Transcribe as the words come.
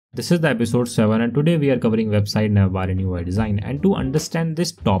This is the episode 7 and today we are covering website navbar in UI design. And to understand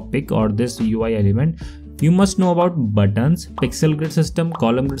this topic or this UI element, you must know about buttons, pixel grid system,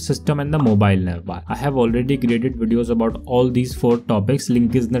 column grid system and the mobile navbar. I have already created videos about all these 4 topics.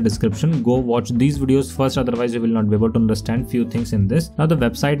 Link is in the description. Go watch these videos first, otherwise you will not be able to understand few things in this. Now the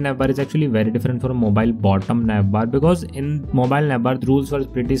website navbar is actually very different from mobile bottom navbar, because in mobile navbar the rules were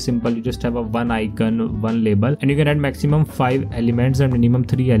pretty simple. You just have a one icon, one label, and you can add maximum 5 elements and minimum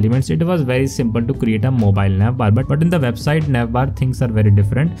 3 elements. It was very simple to create a mobile navbar, but in the website navbar things are very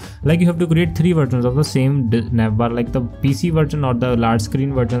different. Like you have to create 3 versions of the same navbar, like the PC version or the large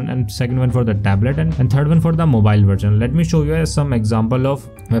screen version, and second one for the tablet, and third one for the mobile version. Let me show you some example of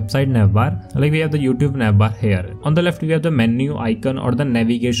website navbar. Like we have the YouTube navbar here. On the left we have the menu icon or the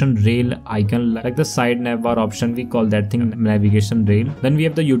navigation rail icon, like the side navbar option, we call that thing navigation rail. Then we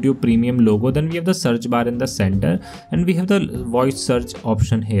have the YouTube premium logo. Then we have the search bar in the center, and we have the voice search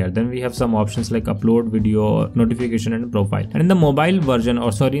option here. Then we have some options like upload video, notification and profile. And in the mobile version,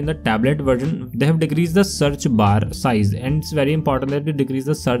 or sorry, in the tablet version, they have decreased the search bar size, and it's very important that we decrease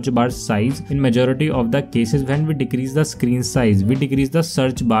the search bar size. In majority of the cases, when we decrease the screen size, we decrease the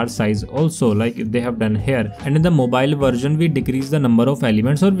search bar size also, like they have done here. And in the mobile version, we decrease the number of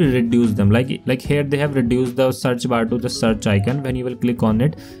elements or we reduce them. Like here they have reduced the search bar to the search icon. When you will click on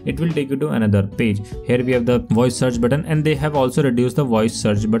it, it will take you to another page. Here we have the voice search button, and they have also reduced the voice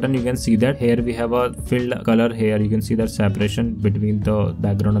search button. You can see that here we have a filled color here. You can see that separation between the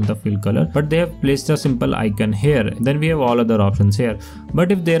background and the fill color, but they have placed a simple icon here. Then we have all other options here.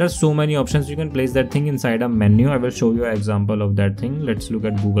 But if there are so many options, you can place that thing inside a menu. I will show you an example of that thing. Let's look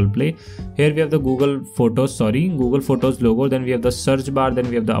at Google Play. Here we have the Google Photos logo. Then we have the search bar. Then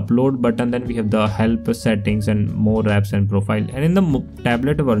we have the upload button. Then we have the help, settings and more apps and profile. And in the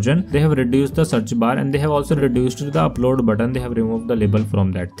tablet version, they have reduced the search bar, and they have also reduced the upload button. They have removed the label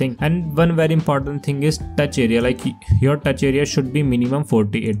from that thing. And one very important thing is touch area. Like your touch area should be minimum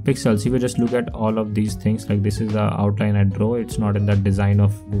 48 pixels. If you just look at all of these things, like this is the outline I draw, it's not in the design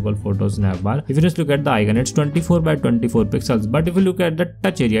of Google Photos navbar. If you just look at the icon, it's 24 by 24 pixels, but if you look at the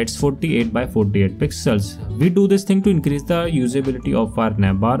touch area, it's 48 by 48 pixels. We do this thing to increase the usability of our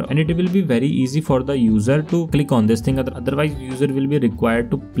navbar, and it will be very easy for the user to click on this thing. Otherwise user will be required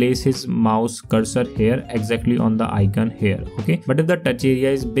to place his mouse cursor here exactly on the icon here. Okay, but if the touch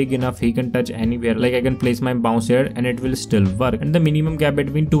area is big enough, he can touch anywhere. Like I can place my mouse here and it will still work. And the minimum gap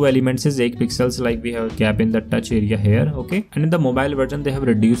between 2 elements is 8 pixels, like we have a gap in the touch area here. Okay, and in the mobile version, they have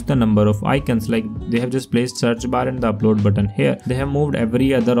reduced the number of icons. Like they have just placed search bar and the upload button here. They have moved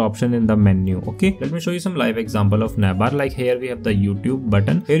every other option in the menu. Okay, let me show you some live example of navbar. Like here we have the YouTube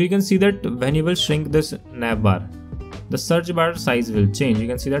button. Here you can see that when you will shrink this navbar, the search bar size will change. You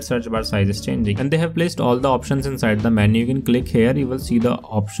can see that search bar size is changing, and they have placed all the options inside the menu. You can click here, you will see the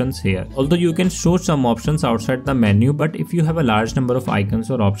options here. Although you can show some options outside the menu, but if you have a large number of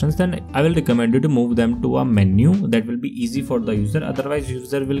icons or options, then I will recommend you to move them to a menu that will be easy for the user. Otherwise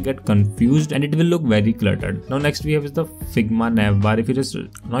user will get confused and it will look very cluttered. Now next we have is the Figma navbar. If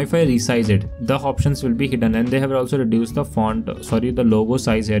I resize it, the options will be hidden, and they have also reduced the the logo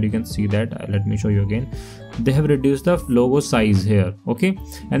size here. You can see that. Let me show you again. They have reduced the logo size here. Okay,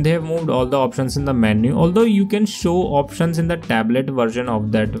 and they have moved all the options in the menu. Although you can show options in the tablet version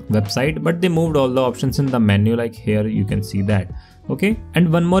of that website, but they moved all the options in the menu, like here you can see that. Okay,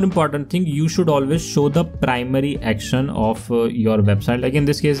 and one more important thing, you should always show the primary action of your website. Like in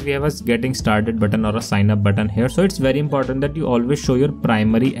this case we have a getting started button or a sign up button here, so it's very important that you always show your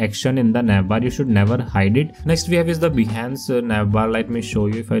primary action in the navbar. You should never hide it. Next we have is the Behance navbar. Let me show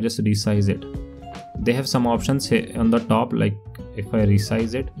you. If I just resize it, they have some options here on the top. Like if I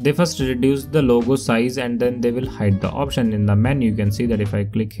resize it, they first reduce the logo size and then they will hide the option in the menu. You can see that if I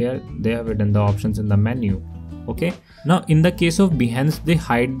click here, they have hidden the options in the menu. Okay, now in the case of Behance, they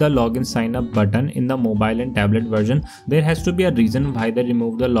hide the login sign up button in the mobile and tablet version. There has to be a reason why they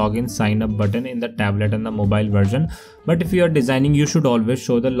remove the login sign up button in the tablet and the mobile version. But if you are designing, you should always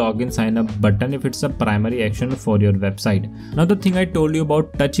show the login sign up button if it's a primary action for your website. Now the thing I told you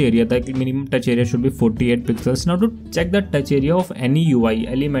about touch area, the minimum touch area should be 48 pixels. Now to check the touch area of any UI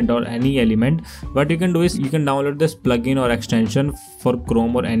element or any element, what you can do is you can download this plugin or extension for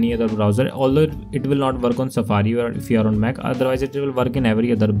Chrome or any other browser. Although it will not work on Safari or if you are on Mac, otherwise it will work in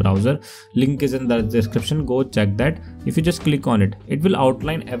every other browser. Link is in the description, go check that. If you just click on it, it will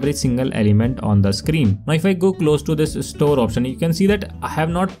outline every single element on the screen. Now if I go close to this store option, you can see that I have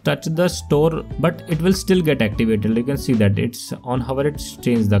not touched the store, but it will still get activated. You can see that it's on, however it's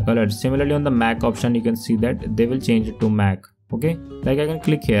changed the color. Similarly on the Mac option, you can see that they will change it to Mac. Okay, like I can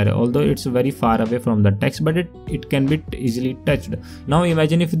click here, although it's very far away from the text, but it can be easily touched. Now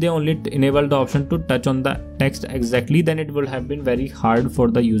imagine if they only enable the option to touch on the text exactly, then it would have been very hard for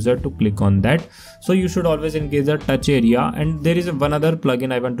the user to click on that. So you should always engage the touch area. And there is one other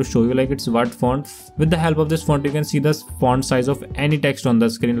plugin I want to show you, like it's Word font. With the help of this font, you can see the font size of any text on the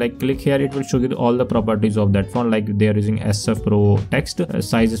screen. Like click here, it will show you all the properties of that font. Like they are using SF Pro text,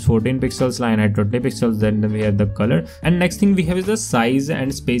 size is 14 pixels, line height 20 pixels, then we have the color. And next thing we have is the size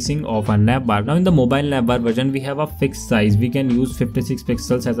and spacing of a navbar. Now in the mobile navbar version, we have a fixed size. We can use 56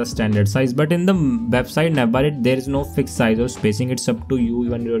 pixels as a standard size, but in the website navbar, there is no fixed size or spacing. It's up to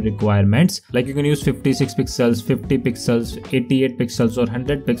you and your requirements. Like you can use 56 pixels, 50 pixels, 88 pixels or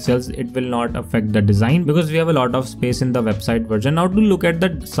 100 pixels. It will not affect the design because we have a lot of space in the website version. Now to look at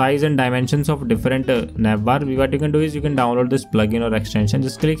the size and dimensions of different navbar, what you can do is you can download this plugin or extension.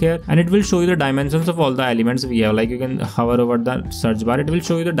 Just click here and it will show you the dimensions of all the elements we have. Like you can hover over the search bar, it will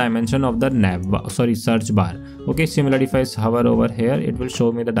show you the dimension of the search bar. Okay, similarly if I hover over here, it will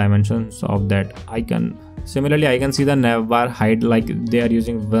show me the dimensions of that icon. Similarly, I can see the navbar height, like they are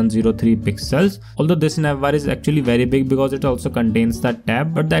using 103 pixels. Although this navbar is actually very big because it also contains the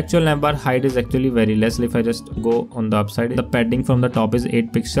tab, but the actual navbar height is actually very less. If I just go on the upside, the padding from the top is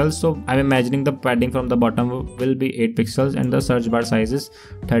 8 pixels. So I'm imagining the padding from the bottom will be 8 pixels and the search bar size is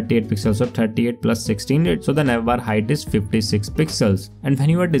 38 pixels. So 38 plus 16, so the navbar height is 56 pixels. And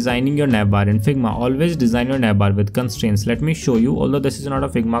when you are designing your navbar in Figma, always design your navbar with constraints. Let me show you. Although this is not a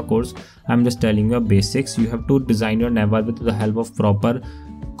Figma course, I'm just telling you basics. You have to design your navbar with the help of proper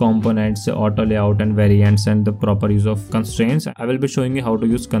components, auto layout and variants, and the proper use of constraints. I will be showing you how to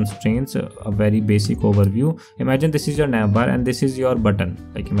use constraints, a very basic overview. Imagine this is your navbar and this is your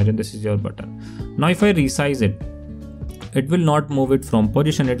button. Like imagine this is your button. Now if I resize it, it will not move it from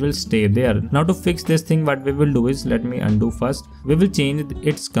position, it will stay there. Now to fix this thing, what we will do is, let me undo first. We will change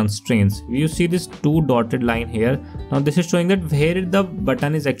its constraints. You see this 2 dotted line here. Now this is showing that where the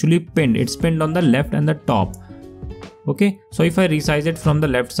button is actually pinned. It's pinned on the left and the top. Okay, so if I resize it from the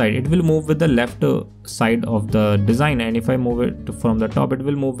left side, it will move with the left side of the design, and if I move it from the top, it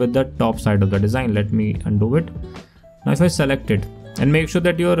will move with the top side of the design. Let me undo it. Now if I select it, and make sure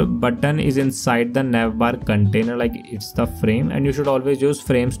that your button is inside the navbar container, like it's the frame, and you should always use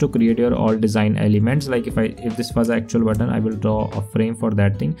frames to create your all design elements. Like if this was the actual button, I will draw a frame for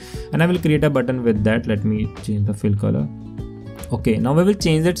that thing and I will create a button with that. Let me change the fill color. Okay, now we will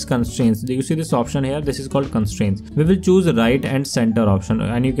change its constraints. Do you see this option here? This is called constraints. We will choose right and center option,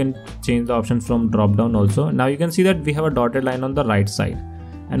 and you can change the option from drop down also. Now you can see that we have a dotted line on the right side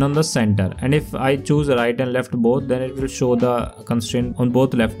and on the center, and if I choose right and left both, then it will show the constraint on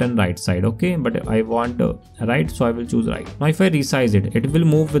both left and right side. Okay, but I want right, so I will choose right. Now if I resize it, it will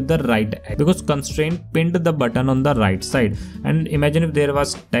move with the right because constraint pinned the button on the right side. And imagine if there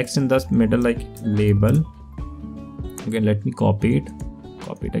was text in the middle, like label. Again, let me copy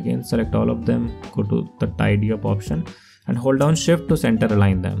it again, select all of them, go to the tidy up option and hold down shift to center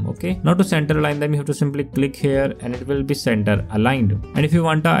align them. Okay, now to center align them, you have to simply click here and it will be center aligned. And if you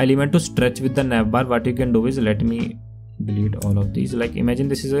want an element to stretch with the navbar, what you can do is, let me delete all of these. Like imagine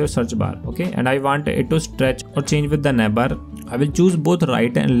this is your search bar, okay, and I want it to stretch or change with the navbar. I will choose both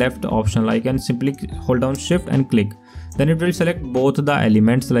right and left option. Like I can simply hold down shift and click, then it will select both the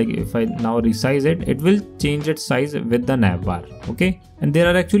elements. Like if I now resize it, it will change its size with the navbar. Okay, and there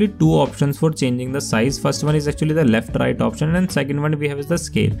are actually 2 options for changing the size. First one is actually the left right option, and second one we have is the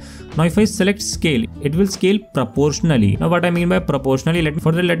scale. Now if I select scale, it will scale proportionally. Now what I mean by proportionally,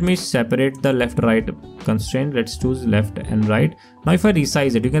 let me separate the left right constraint. Let's choose left and right. Now if I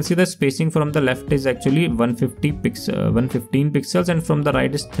resize it, you can see the spacing from the left is actually 115 pixels and from the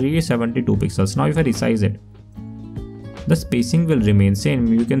right is 372 pixels. Now if I resize it, the spacing will remain same.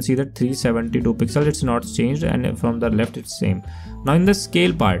 You can see that 372 pixels, it's not changed, and from the left it's same. Now in the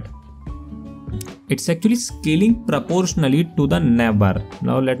scale part, it's actually scaling proportionally to the navbar.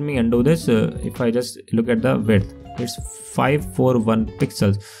 Now let me undo this. If I just look at the width, it's 541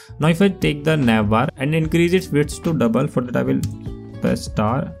 pixels. Now if I take the navbar and increase its width to double, for that I will press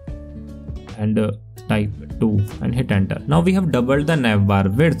star and type 2 and hit enter. Now we have doubled the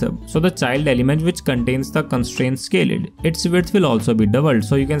navbar width, so the child element which contains the constraint scale, its width will also be doubled.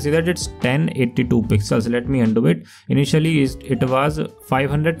 So you can see that it's 1082 pixels. Let me undo it. Initially it was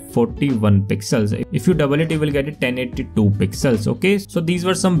 541 pixels. If you double it, you will get it 1082 pixels. Okay, so these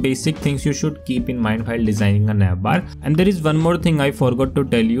were some basic things you should keep in mind while designing a navbar. And there is one more thing I forgot to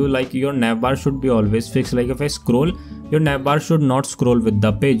tell you, like your navbar should be always fixed. Like if I scroll, your navbar should not scroll with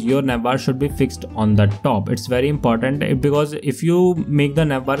the page. Your navbar should be fixed on the top. It's very important because if you make the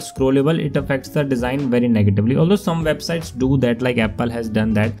navbar scrollable, it affects the design very negatively. Although some websites do that, like Apple has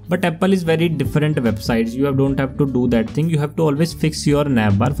done that, but Apple is very different websites. You don't have to do that thing. You have to always fix your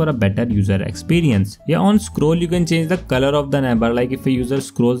navbar for a better user experience. Yeah, on scroll you can change the color of the navbar. Like if a user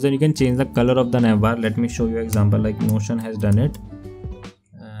scrolls, then you can change the color of the navbar. Let me show you example. Like Notion has done it.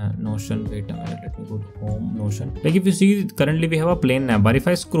 Notion, wait a minute, let me go to home. Notion, like if you see, currently we have a plain navbar. If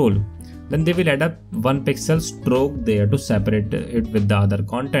I scroll, then they will add up 1 pixel stroke there to separate it with the other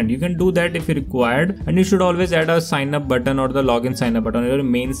content. You can do that if you required, and you should always add a sign up button or the login sign up button on your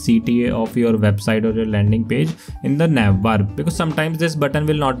main CTA of your website or your landing page in the navbar, because sometimes this button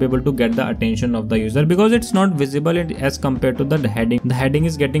will not be able to get the attention of the user because it's not visible as compared to the heading. The heading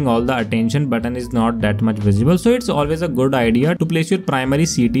is getting all the attention, button is not that much visible. So it's always a good idea to place your primary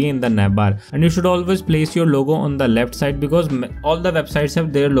CTA in the navbar, and you should always place your logo on the left side because all the websites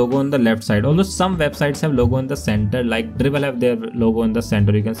have their logo on the left side. Although some websites have logo in the center, like Dribbble have their logo in the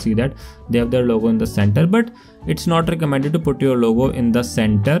center. You can see that they have their logo in the center, but it's not recommended to put your logo in the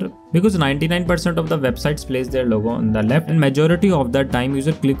center because 99% of the websites place their logo on the left, and majority of the time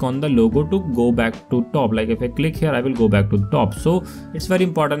user click on the logo to go back to top. Like if I click here, I will go back to the top. So it's very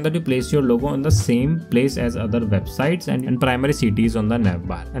important that you place your logo in the same place as other websites, and primary CT is on the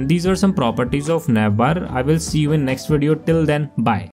navbar. And these are some properties of navbar. I will see you in next video. Till then, bye.